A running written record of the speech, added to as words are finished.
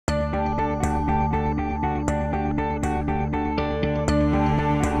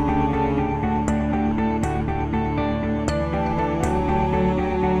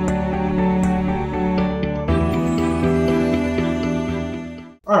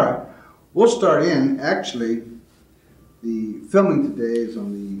All right. We'll start in. Actually, the filming today is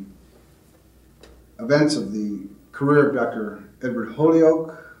on the events of the career of Dr. Edward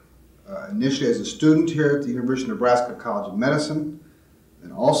Holyoke, initially as a student here at the University of Nebraska College of Medicine,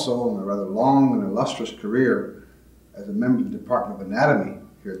 and also in a rather long and illustrious career as a member of the Department of Anatomy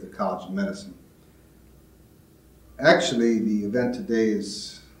here at the College of Medicine. Actually, the event today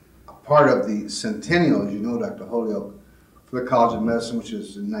is a part of the centennial, as you know, Dr. Holyoke, for the College of Medicine, which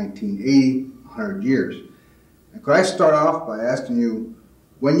is in 1980, 100 years. And could I start off by asking you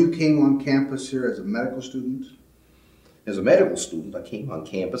when you came on campus here as a medical student? As a medical student, I came on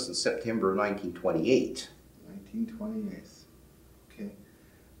campus in September of 1928. 1928. Okay.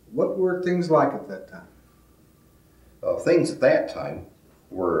 What were things like at that time? Things at that time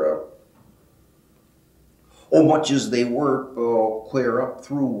were, much as they were clear up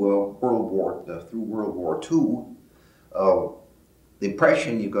through World War II. The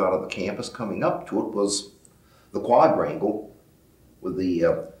impression you got of the campus coming up to it was the quadrangle, with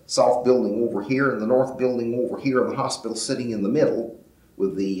the south building over here and the north building over here, and the hospital sitting in the middle,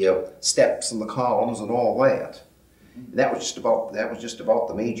 with the steps and the columns and all that. And that was just about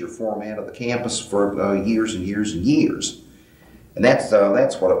the major format of the campus for years and years and years. And that's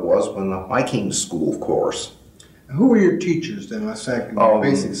what it was when I came to school, of course. Who were your teachers then, let's say, in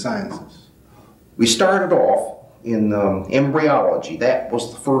basic sciences? We started off in embryology. That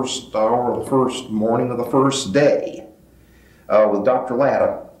was the first hour of the first morning of the first day, with Dr.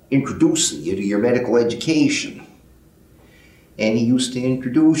 Latta introducing you to your medical education. And he used to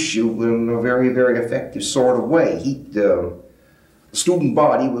introduce you in a very, very effective sort of way. The student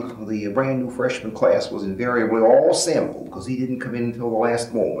body with the brand new freshman class was invariably all assembled, because he didn't come in until the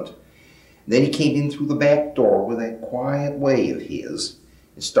last moment. And then he came in through the back door with that quiet way of his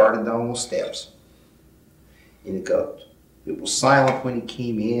and started down those steps. And it was silent when he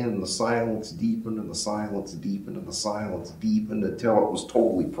came in, and the silence deepened, and the silence deepened, and the silence deepened until it was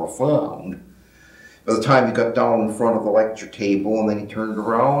totally profound. By the time he got down in front of the lecture table, and then he turned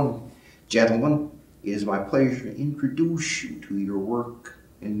around, "Gentlemen, it is my pleasure to introduce you to your work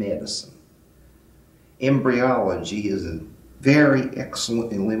in medicine. Embryology is a very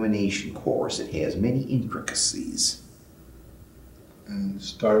excellent elimination course. It has many intricacies." And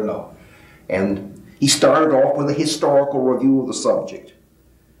started off. And he started off with a historical review of the subject.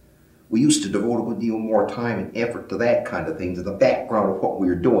 We used to devote a good deal more time and effort to that kind of thing, to the background of what we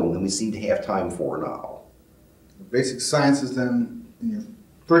were doing, than we seem to have time for now. Basic sciences then, in your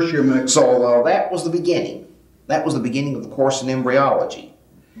first year of medical. So that was the beginning. That was the beginning of the course in embryology.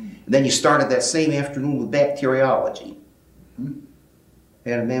 And then you started that same afternoon with bacteriology. I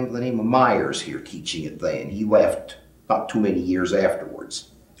had a man by the name of Myers here teaching it then. He left not too many years afterwards.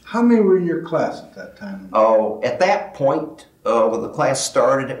 How many were in your class at that time? At that point, when the class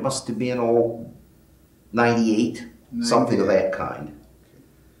started, it must have been 98, something of that kind.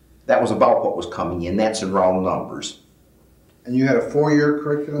 That was about what was coming in. That's in round numbers. And you had a 4-year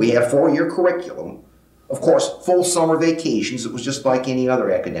curriculum? We had a 4-year curriculum. Of course, full summer vacations. It was just like any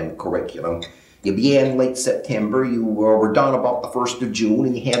other academic curriculum. You began in late September, you were done about the 1st of June,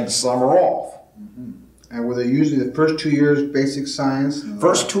 and you had the summer off. And were they usually the first 2 years basic science?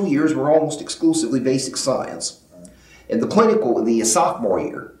 First 2 years were almost exclusively basic science. In the sophomore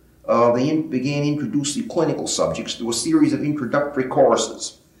year, they began introducing clinical subjects through a series of introductory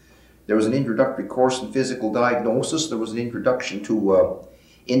courses. There was an introductory course in physical diagnosis, there was an introduction to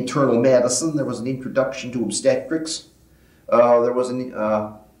internal medicine, there was an introduction to obstetrics, there was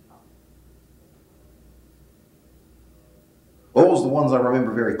those are the ones I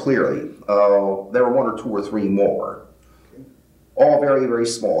remember very clearly. There were 1 or 2 or 3 more. All very, very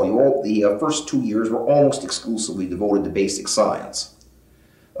small. The first 2 years were almost exclusively devoted to basic science.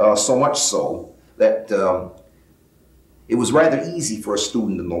 So much so that it was rather easy for a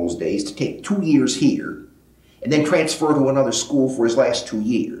student in those days to take 2 years here and then transfer to another school for his last 2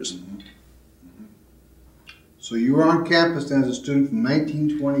 years. So you were on campus then as a student from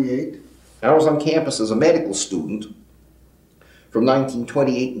 1928? I was on campus as a medical student from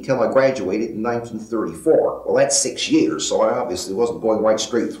 1928 until I graduated in 1934. Well, that's 6 years, so I obviously wasn't going right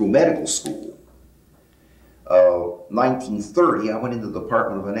straight through medical school. 1930, I went into the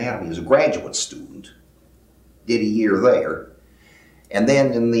Department of Anatomy as a graduate student, did a year there. And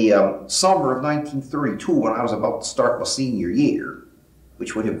then in the summer of 1932, when I was about to start my senior year,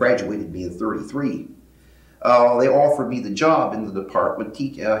 which would have graduated me in 33, they offered me the job in the department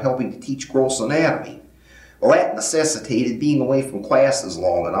helping to teach gross anatomy. Well, that necessitated being away from classes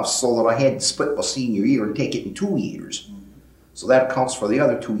long enough so that I had to split my senior year and take it in 2 years. So that accounts for the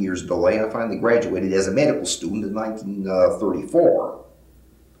other 2 years delay. I finally graduated as a medical student in 1934.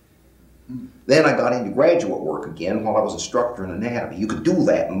 Then I got into graduate work again while I was instructor in anatomy. You could do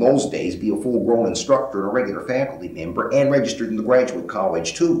that in those days, be a full-grown instructor and a regular faculty member, and registered in the graduate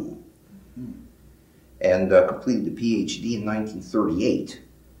college too. And completed a PhD in 1938.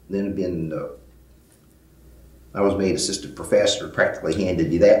 Then I was made assistant professor, practically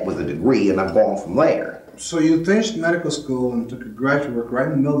handed me that with a degree, and I've gone from there. So you finished medical school and took a graduate work right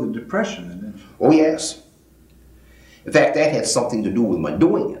in the middle of the Depression, didn't you? Oh yes. In fact, that had something to do with my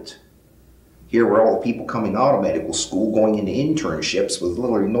doing it. Here were all the people coming out of medical school, going into internships with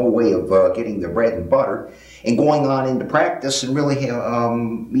literally no way of getting their bread and butter, and going on into practice and really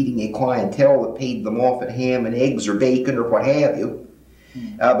meeting a clientele that paid them off at ham and eggs or bacon or what have you,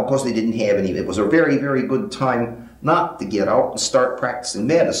 because they didn't have any. It was a very, very good time not to get out and start practicing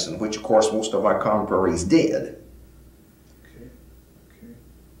medicine, which of course most of our contemporaries did.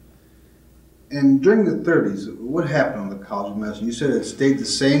 And during the 30s, what happened on the College of Medicine? You said it stayed the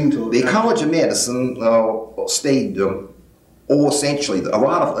same until... The College of Medicine stayed essentially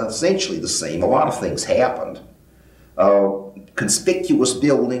the same. A lot of things happened. Conspicuous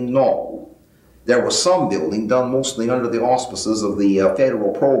building, no. There was some building done mostly under the auspices of the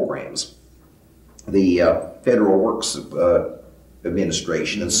federal programs, the Federal Works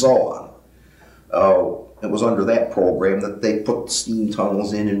Administration and so on. It was under that program that they put steam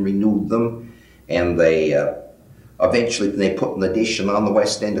tunnels in and renewed them. And they eventually put an addition on the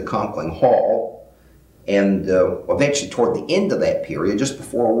west end of Conkling Hall. And eventually toward the end of that period, just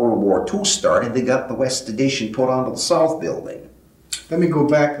before World War II started, they got the west addition put onto the south building. Let me go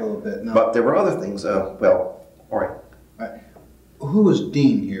back a little bit now. But there were other things, well, all right. Who was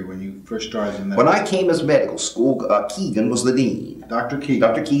dean here when you first started in medical? When I came as medical school, Keegan was the dean. Dr. Keegan?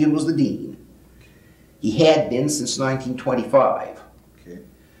 Dr. Keegan was the dean. He had been since 1925. Okay.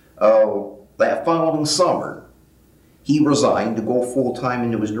 That following summer, he resigned to go full-time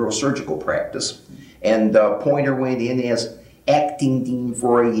into his neurosurgical practice, and Pointer went in as acting dean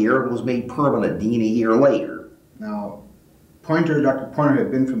for a year and was made permanent dean a year later. Now, Dr. Pointer had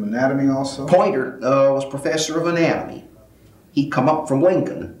been from anatomy also? Pointer was professor of anatomy. He'd come up from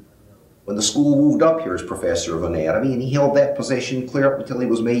Lincoln when the school moved up here as professor of anatomy, and he held that position clear up until he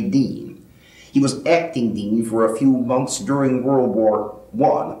was made dean. He was acting dean for a few months during World War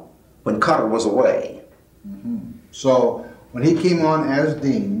I, when Cutter was away. So when he came on as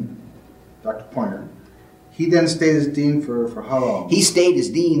dean, Dr. Pointer, he then stayed as dean for how long? He stayed as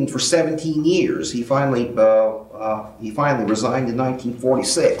dean for 17 years. He finally resigned in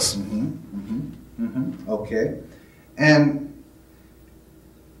 1946. Okay. And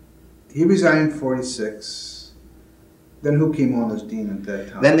he resigned in 46. Then who came on as dean at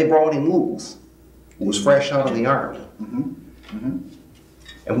that time? Then they brought in Luth, who was fresh out of the Army.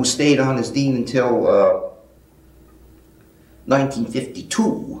 And who stayed on as dean until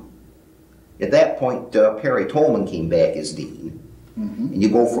 1952. At that point, Perry Tolman came back as dean. And you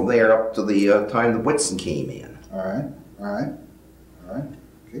go from there up to the time that Whitson came in. All right.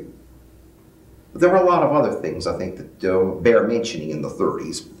 Okay. But there were a lot of other things, I think, that bear mentioning in the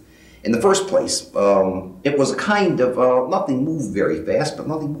 30s. In the first place, it was a kind of, nothing moved very fast, but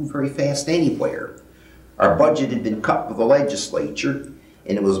nothing moved very fast anywhere. Our budget had been cut with the legislature,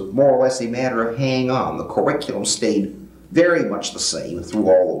 and it was more or less a matter of hang on. The curriculum stayed very much the same through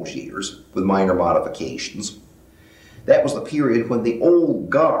all those years, with minor modifications. That was the period when the old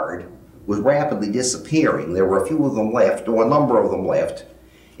guard was rapidly disappearing. There were a few of them left, or a number of them left,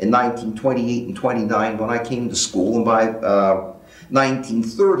 in 1928 and 29 when I came to school, and by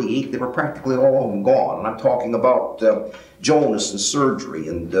 1938 they were practically all of them gone. And I'm talking about Jonas in surgery,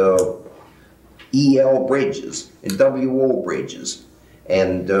 and E.L. Bridges, and W.O. Bridges,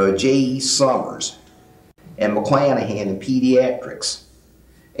 and J.E. Summers, and McClanahan in pediatrics,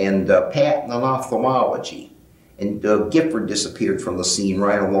 and Patton in ophthalmology, and Gifford disappeared from the scene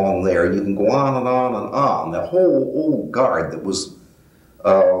right along there. And you can go on and on and on. That whole old guard that was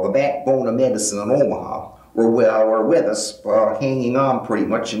the backbone of medicine in Omaha were with us, hanging on pretty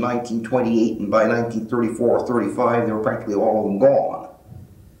much in 1928, and by 1934 or 35 they were practically all of them gone.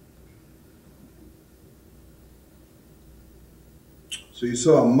 So you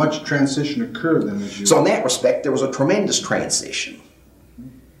saw a much transition occur then as you... So in that respect, there was a tremendous transition.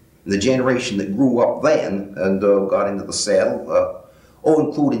 The generation that grew up then and got into the saddle,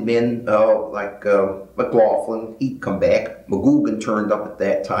 included men like McLaughlin, he'd come back. McGugan turned up at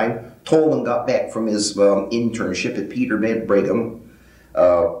that time. Tolman got back from his internship at Peterman Brigham.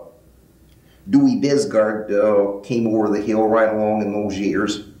 Dewey Bisgard came over the hill right along in those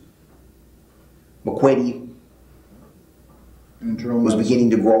years. McQuetty was beginning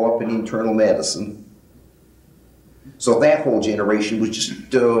to grow up in internal medicine. So that whole generation was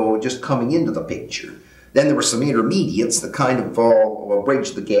just coming into the picture. Then there were some intermediates that kind of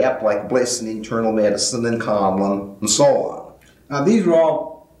bridged the gap, like Bliss in internal medicine and Conlon and so on. Now these were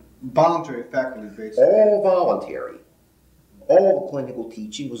all voluntary faculty, basically. All voluntary. All the clinical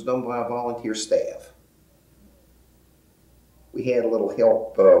teaching was done by a volunteer staff. We had a little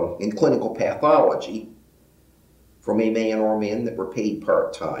help in clinical pathology from a man or men that were paid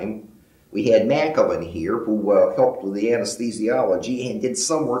part-time. We had Macklin here who helped with the anesthesiology and did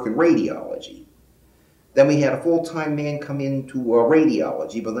some work in radiology. Then we had a full-time man come into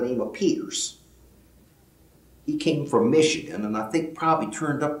radiology by the name of Pierce. He came from Michigan and I think probably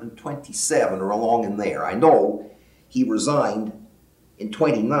turned up in 27 or along in there. I know he resigned in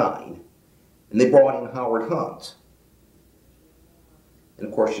 29 and they brought in Howard Hunt. And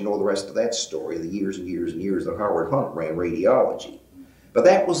of course you know the rest of that story, the years and years and years that Howard Hunt ran radiology. But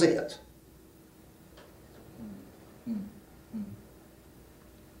that was it.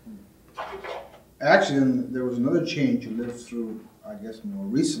 Actually, there was another change you lived through, I guess, more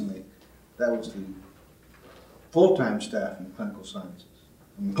recently. That was the full-time staff in clinical sciences.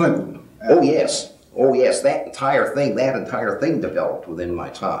 Oh yes, oh yes. That entire thing developed within my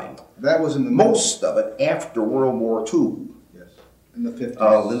time. That was in the most of it after World War II. Yes, in the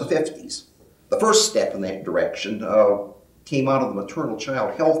 50s. In the 50s. The first step in that direction came out of the maternal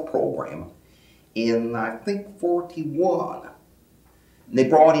child health program in I think 41. And they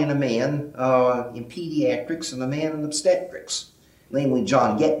brought in a man in pediatrics and a man in obstetrics, namely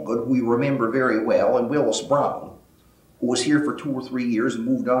John Getgood, who we remember very well, and Willis Brown, who was here for 2 or 3 years and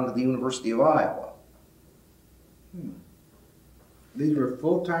moved on to the University of Iowa. These were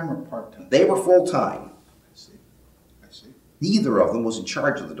full-time or part-time? They were full-time. I see. I see. Neither of them was in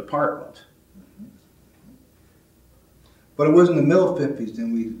charge of the department. But it was in the middle 50s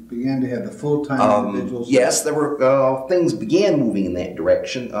then we began to have the full-time individuals. Yes, there were things began moving in that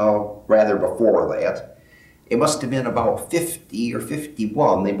direction rather before that. It must have been about 50 or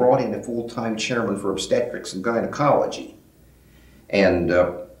 51. They brought in a full-time chairman for obstetrics and gynecology. And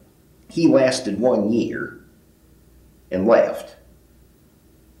he lasted 1 year and left.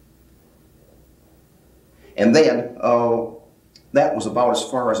 And then that was about as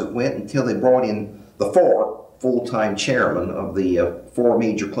far as it went until they brought in the 4 full-time chairman of the 4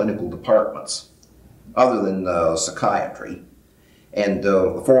 major clinical departments, other than psychiatry. And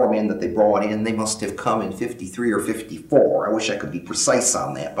the 4 men that they brought in, they must have come in 53 or 54. I wish I could be precise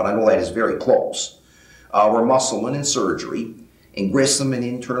on that, but I know that is very close. Were Musselman in surgery, and Grissom in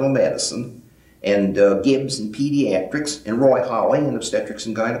internal medicine, and Gibbs in pediatrics, and Roy Holley in obstetrics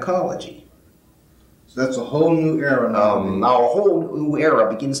and gynecology. So that's a whole new era now. Now a whole new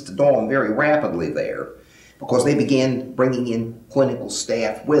era begins to dawn very rapidly there, because they began bringing in clinical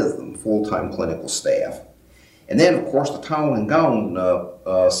staff with them, full-time clinical staff. And then, of course, the town and gown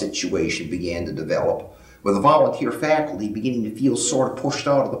situation began to develop, with the volunteer faculty beginning to feel sort of pushed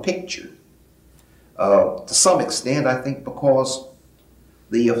out of the picture. To some extent, I think because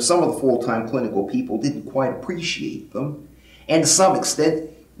some of the full-time clinical people didn't quite appreciate them, and to some extent,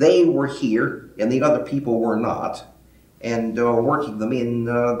 they were here and the other people were not, and working them in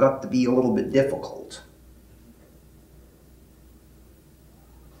got to be a little bit difficult.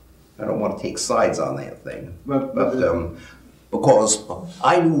 I don't want to take sides on that thing, but because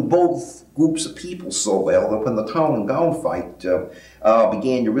I knew both groups of people so well that when the town and gown fight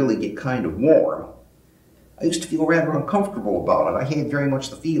began to really get kind of warm, I used to feel rather uncomfortable about it. I had very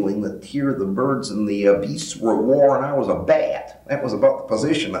much the feeling that here the birds and the beasts were at war and I was a bat. That was about the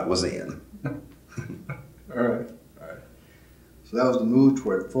position I was in. All right. So that was the move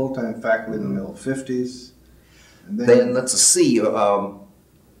toward full-time faculty in the middle 50s. And then let's see.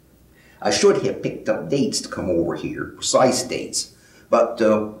 I should have picked up dates to come over here, precise dates, but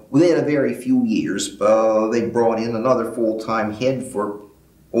within a very few years, they brought in another full-time head for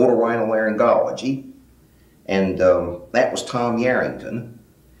otorhinolaryngology, and that was Tom Yarrington.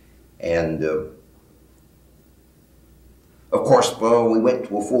 And of course, we went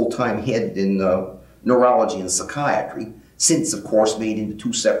to a full-time head in neurology and psychiatry, since, of course, made into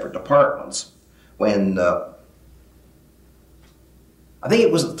 2 separate departments, when I think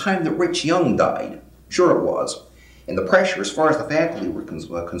it was at the time that Rich Young died. Sure it was. And the pressure, as far as the faculty were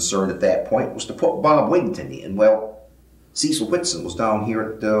concerned at that point, was to put Bob Wigton in. Well, Cecil Whitson was down here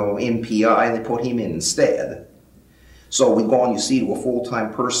at MPI, and they put him in instead. So we'd gone, you see, to a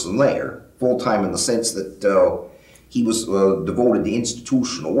full-time person there. Full-time in the sense that he was devoted to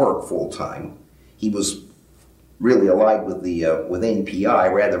institutional work full-time. He was really allied with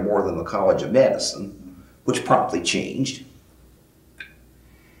NPI rather more than the College of Medicine, which promptly changed.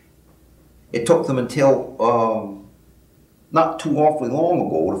 It took them until not too awfully long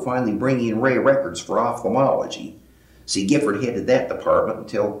ago to finally bring in rare records for ophthalmology. See, Gifford headed that department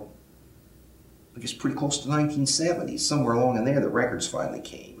until, I guess, pretty close to 1970. Somewhere along in there, the records finally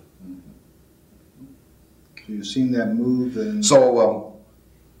came. So you've seen that move, and so,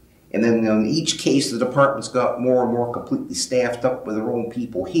 and then in each case, the departments got more and more completely staffed up with their own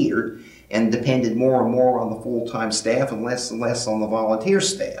people here, and depended more and more on the full-time staff and less on the volunteer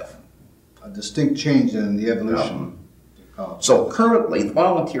staff. a distinct change in the evolution. So currently, the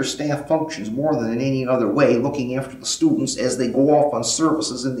volunteer staff functions more than in any other way, looking after the students as they go off on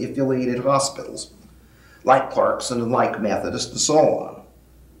services in the affiliated hospitals, like Clarkson and like Methodist and so on.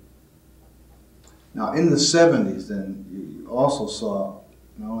 Now, in the 70s, then, you also saw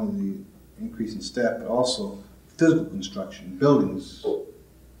not only the increase in staff, but also physical construction, buildings.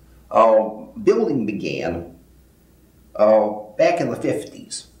 Building began back in the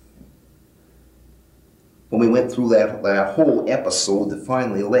 50s. When we went through that whole episode that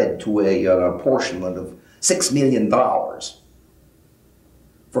finally led to an apportionment of $6 million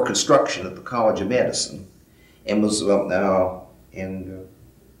for construction at the College of Medicine, and was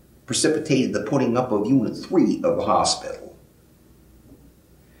precipitated the putting up of Unit 3 of the hospital.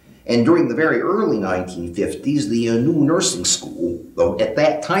 And during the very early 1950s, the new nursing school, though at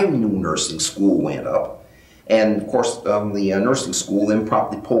that time new nursing school, went up. And of course, the nursing school then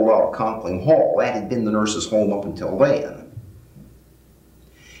promptly pulled out of Conkling Hall. That had been the nurses' home up until then.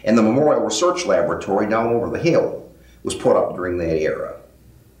 And the Memorial Research Laboratory down over the hill was put up during that era.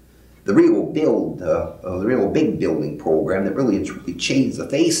 The real big building program that really truly changed the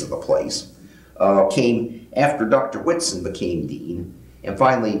face of the place came after Dr. Whitson became dean and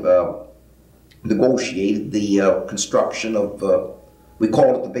finally negotiated the construction of, we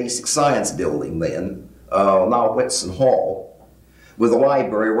called it the Basic Science Building then, now Whitson Hall, with a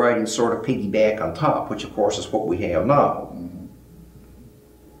library riding sort of piggyback on top, which of course is what we have now. Mm-hmm.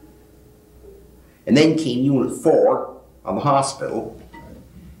 And then came Unit 4 on the hospital,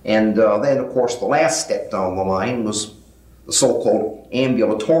 and then of course the last step down the line was the so-called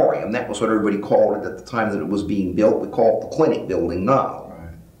ambulatorium. That was what everybody called it at the time that it was being built. We call it the clinic building now. Right.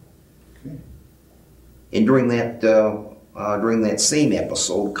 Okay. And during that same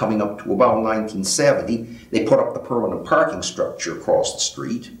episode, coming up to about 1970, they put up the permanent parking structure across the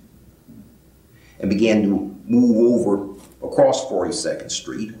street and began to move over across 42nd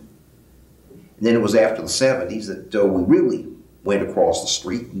Street. And then it was after the 70s that we really went across the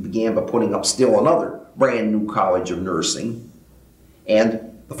street and began by putting up still another brand new College of Nursing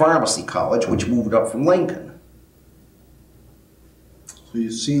and the Pharmacy College, which moved up from Lincoln. So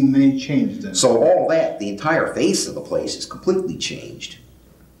you've seen many changes then. So all that, the entire face of the place is completely changed.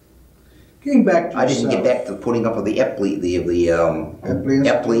 Getting back to I yourself. didn't get back to the putting up of the Epley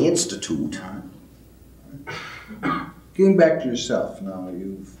Institute. Right. Getting back to yourself now,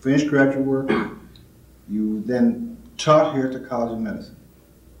 you finished graduate work, you then taught here at the College of Medicine.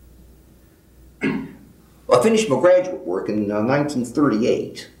 Well, I finished my graduate work in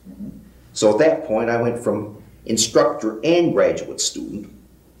 1938. Mm-hmm. So at that point I went from instructor and graduate student.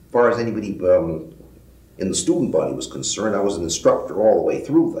 As far as anybody in the student body was concerned, I was an instructor all the way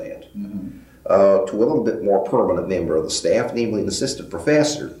through that. Mm-hmm. To a little bit more permanent member of the staff, namely an assistant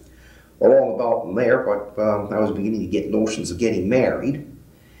professor. Along about in there, but I was beginning to get notions of getting married.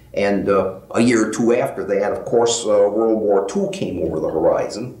 And a year or two after that, of course, World War II came over the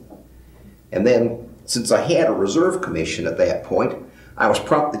horizon. And then, since I had a reserve commission at that point, I was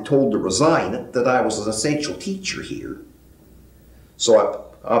promptly told to resign it, that I was an essential teacher here. So I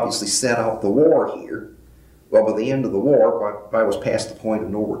obviously set out the war here. Well, by the end of the war, I was past the point of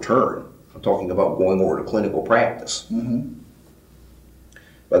no return. I'm talking about going over to clinical practice. Mm-hmm.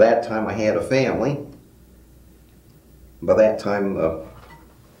 By that time, I had a family. By that time,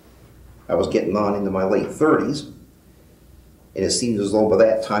 I was getting on into my late 30s. And it seemed as though by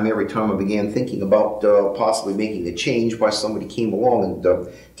that time, every time I began thinking about possibly making a change, why somebody came along and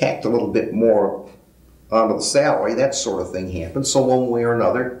tacked a little bit more onto the salary, that sort of thing happened. So one way or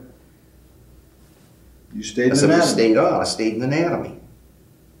another, you stayed in anatomy. I stayed in anatomy.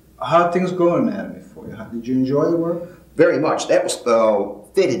 How did things go in anatomy for you? Did you enjoy the work? Very much. That was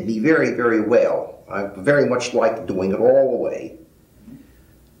fitted me very, very well. I very much liked doing it all the way.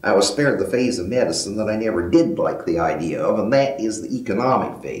 I was spared the phase of medicine that I never did like the idea of, and that is the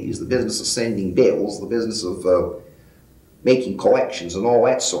economic phase, the business of sending bills, the business of making collections and all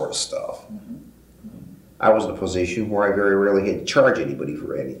that sort of stuff. Mm-hmm. I was in a position where I very rarely had to charge anybody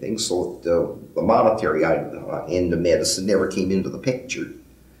for anything, so the monetary end of medicine never came into the picture.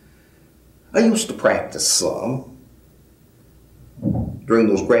 I used to practice some. During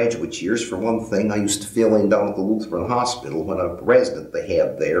those graduate years, for one thing, I used to fill in down at the Lutheran Hospital when a resident they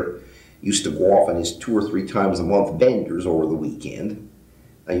had there used to go off on his 2 or 3 times a month benders over the weekend.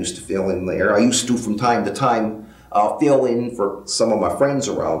 I used to fill in there. I used to, from time to time, fill in for some of my friends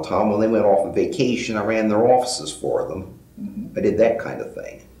around town. When they went off on vacation, I ran their offices for them. I did that kind of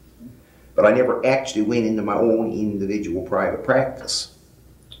thing. But I never actually went into my own individual private practice.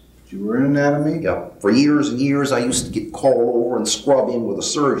 You were in anatomy? Yeah. For years and years, I used to get called over and scrub in with a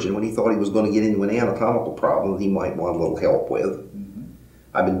surgeon when he thought he was going to get into an anatomical problem that he might want a little help with.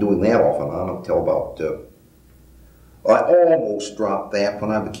 I've been doing that off and on until about, I almost dropped that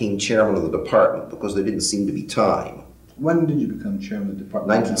when I became chairman of the department because there didn't seem to be time. When did you become chairman of the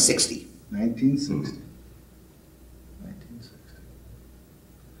department? 1960. 1960. 1960.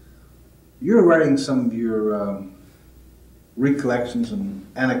 You're writing some of your recollections and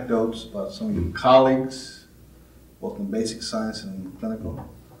anecdotes about some of your colleagues, both in basic science and clinical.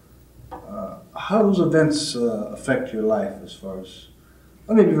 How do those events affect your life as far as,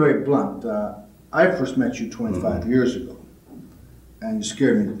 let me be very blunt. I first met you 25 years ago, and you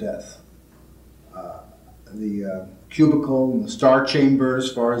scared me to death. The cubicle and the star chamber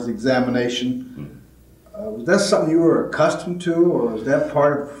as far as the examination, was that something you were accustomed to, or was that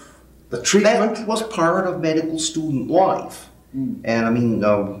part of the treatment? That was part of medical student life. And I mean,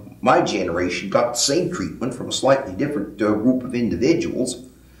 my generation got the same treatment from a slightly different group of individuals.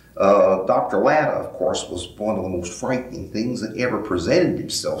 Dr. Latta, of course, was one of the most frightening things that ever presented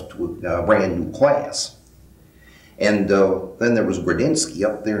himself to a brand new class. And then there was Gradinsky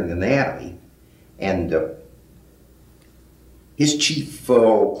up there in anatomy, and his chief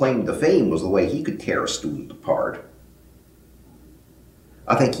claim to fame was the way he could tear a student apart.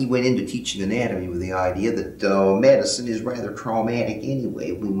 I think he went into teaching anatomy with the idea that medicine is rather traumatic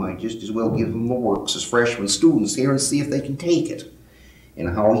anyway. We might just as well give them the works as freshman students here and see if they can take it, and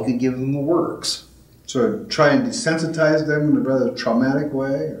how he could give them the works. So try and desensitize them in a rather traumatic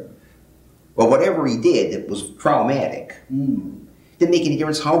way? Or? Well, whatever he did, it was traumatic. Didn't make any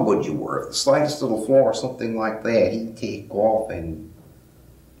difference how good you were. If the slightest little flaw or something like that, he'd take off and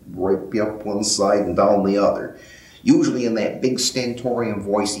rip you up one side and down the other. Usually in that big stentorian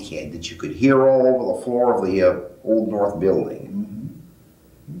voice he had that you could hear all over the floor of the Old North building.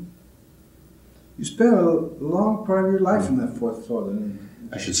 You spent a long part of your life in that 4th floor, then?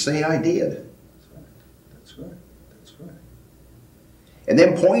 I should say I did. That's right. That's right. And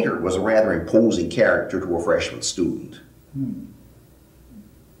then Pointer was a rather imposing character to a freshman student.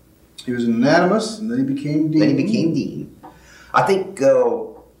 He was an anatomist, and then he became dean. Then he became dean. I think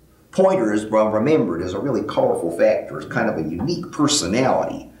Pointer is remembered as a really colorful factor, as kind of a unique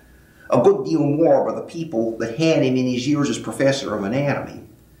personality. A good deal more by the people that had him in his years as professor of anatomy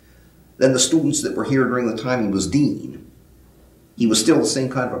than the students that were here during the time he was dean. He was still the same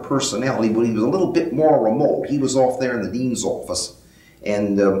kind of a personality, but he was a little bit more remote. He was off there in the dean's office,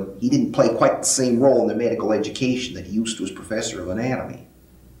 and he didn't play quite the same role in the medical education that he used to as professor of anatomy.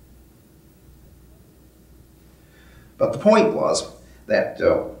 But the point was that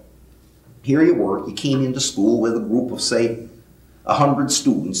here you were, you came into school with a group of, say, 100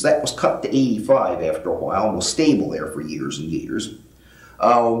 students. That was cut to 85 after a while and was stable there for years and years.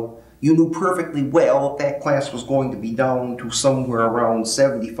 You knew perfectly well that that class was going to be down to somewhere around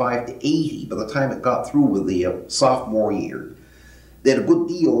 75 to 80 by the time it got through with the sophomore year. That a good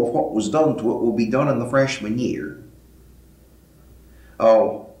deal of what was done to it will be done in the freshman year.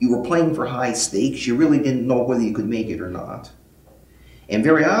 You were playing for high stakes. You really didn't know whether you could make it or not. And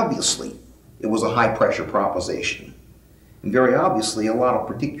very obviously, it was a high-pressure proposition. And very obviously, a lot of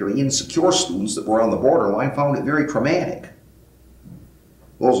particularly insecure students that were on the borderline found it very traumatic.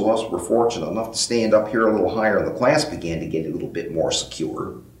 Those of us who were fortunate enough to stand up here a little higher in the class began to get a little bit more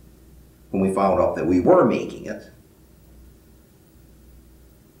secure when we found out that we were making it.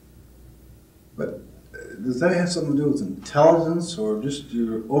 But does that have something to do with intelligence or just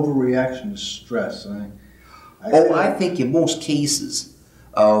your overreaction to stress? I think in most cases,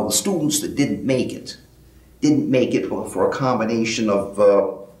 the students that didn't make it for a combination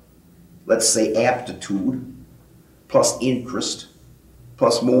of, let's say, aptitude, plus interest,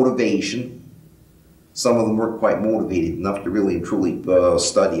 plus motivation. Some of them weren't quite motivated enough to really and truly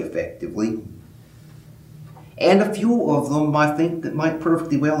study effectively. And a few of them, I think, that might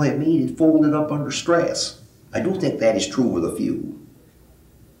perfectly well have made it folded up under stress. I do think that is true with a few.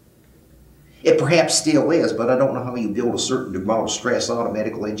 It perhaps still is, but I don't know how you build a certain amount of stress out of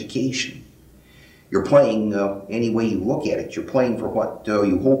medical education. You're playing, any way you look at it, you're playing for what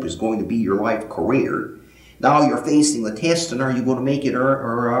you hope is going to be your life career. Now you're facing the test, and are you going to make it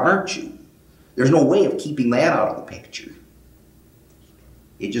or aren't you? There's no way of keeping that out of the picture.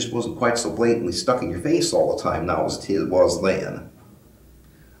 It just wasn't quite so blatantly stuck in your face all the time now as it was then.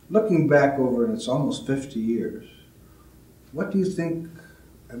 Looking back over it, it's almost 50 years. What do you think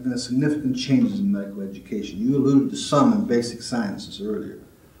have been the significant changes in medical education? You alluded to some in basic sciences earlier.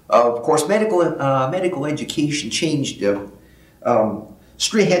 Of course, medical education changed, had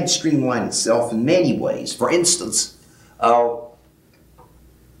streamlined itself in many ways. For instance,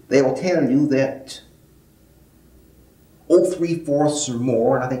 they will tell you that 3/4 or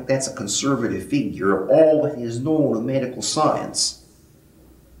more, and I think that's a conservative figure, of all that is known of medical science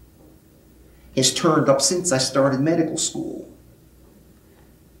has turned up since I started medical school.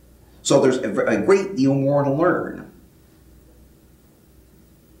 So there's a great deal more to learn.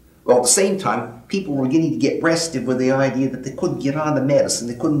 Well, at the same time, people were beginning to get restive with the idea that they couldn't get on to medicine,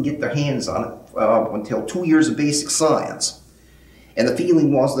 they couldn't get their hands on it until 2 years of basic science. And the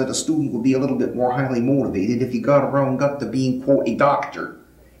feeling was that a student would be a little bit more highly motivated if he got to being, quote, a doctor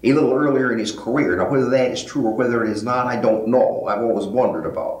a little earlier in his career. Now, whether that is true or whether it is not, I don't know. I've always wondered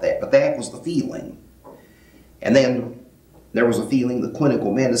about that, but that was the feeling. And then there was a feeling that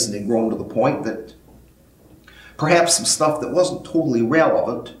clinical medicine had grown to the point that perhaps some stuff that wasn't totally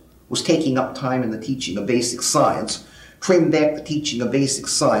relevant was taking up time in the teaching of basic science. Trim back the teaching of basic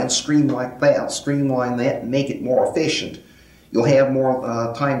science, streamline that, and make it more efficient. You'll have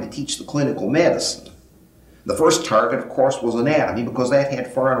more time to teach the clinical medicine. The first target, of course, was anatomy, because that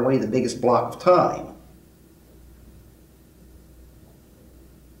had far and away the biggest block of time.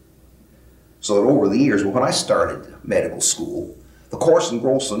 So that over the years, when I started medical school, the course in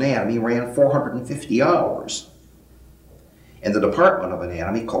gross anatomy ran 450 hours. And the Department of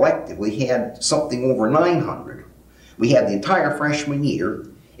Anatomy collectively had something over 900. We had the entire freshman year,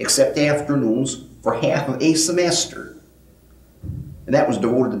 except afternoons, for half of a semester. And that was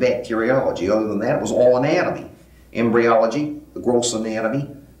devoted to bacteriology. Other than that, it was all anatomy. Embryology, the gross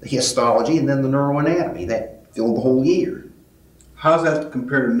anatomy, the histology, and then the neuroanatomy. That filled the whole year. How's that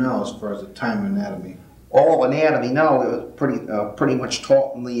compared to now as far as the time in anatomy? All of anatomy now is pretty much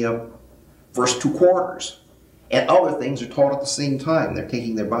taught in the first 2 quarters. And other things are taught at the same time. They're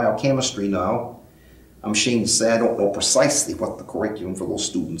taking their biochemistry now. I'm ashamed to say I don't know precisely what the curriculum for those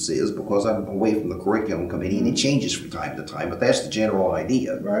students is, because I'm away from the curriculum committee and it changes from time to time, but that's the general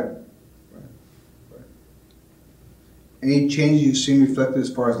idea. Right. Any changes you've seen reflected as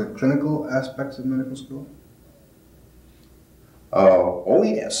far as the clinical aspects of medical school? Oh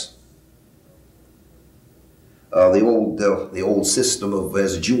yes. The old system of,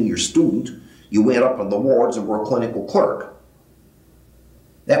 as a junior student, you went up on the wards and were a clinical clerk.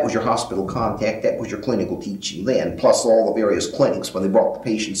 That was your hospital contact, that was your clinical teaching then, plus all the various clinics when they brought the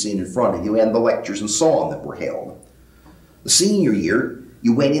patients in front of you, and the lectures and so on that were held. The senior year,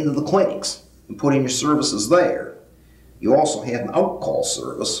 you went into the clinics and put in your services there. You also had an out-call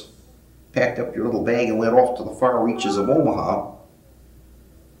service, packed up your little bag and went off to the far reaches of Omaha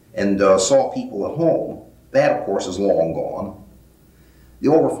and saw people at home. That, of course, is long gone. The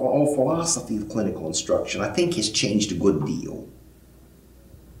overall philosophy of clinical instruction, I think, has changed a good deal.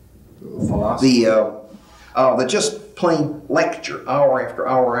 Philosophy? The just plain lecture, hour after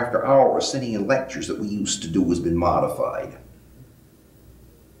hour after hour, sitting in lectures that we used to do has been modified.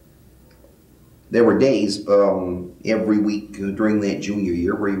 There were days every week during that junior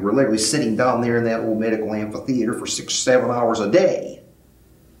year where you were literally sitting down there in that old medical amphitheater for 6 or 7 hours a day.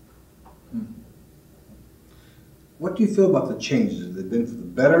 What do you feel about the changes? Have they been for the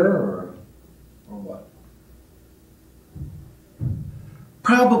better or what?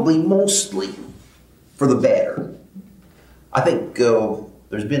 Probably mostly for the better. I think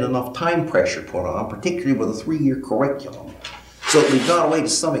there's been enough time pressure put on, particularly with a 3-year curriculum, so that we've got away to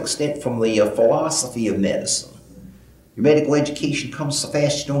some extent from the philosophy of medicine. Your medical education comes so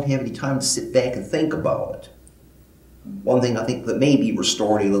fast you don't have any time to sit back and think about it. One thing I think that may be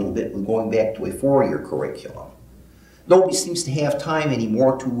restored a little bit with going back to a 4-year curriculum. Nobody seems to have time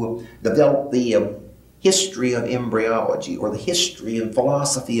anymore to develop the history of embryology or the history and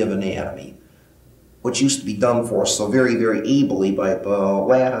philosophy of anatomy, which used to be done for us so very, very ably by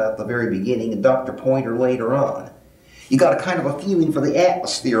Latta at the very beginning and Dr. Pointer later on. You got a kind of a feeling for the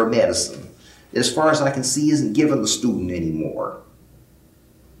atmosphere of medicine that, as far as I can see, isn't given the student anymore.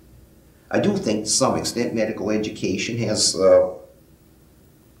 I do think to some extent medical education has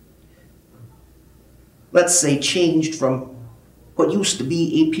let's say, changed from what used to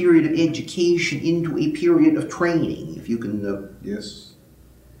be a period of education into a period of training, if you can... Yes.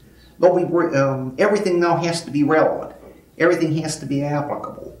 Everything now has to be relevant. Everything has to be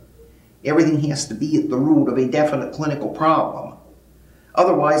applicable. Everything has to be at the root of a definite clinical problem.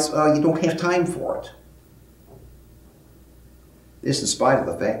 Otherwise, you don't have time for it. This in spite of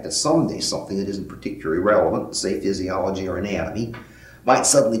the fact that someday something that isn't particularly relevant, say physiology or anatomy, might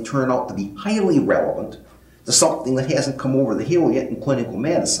suddenly turn out to be highly relevant to something that hasn't come over the hill yet in clinical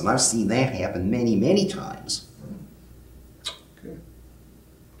medicine. I've seen that happen many, many times. Okay.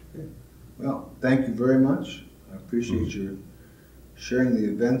 Okay. Well, thank you very much. I appreciate your sharing the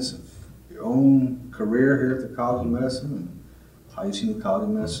events of your own career here at the College of Medicine and how you've seen the College of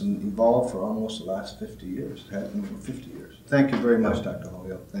Medicine evolve for almost the last 50 years. It has been over 50 years. Thank you very much, Dr.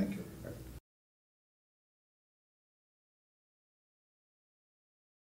 Holyoke. Thank you.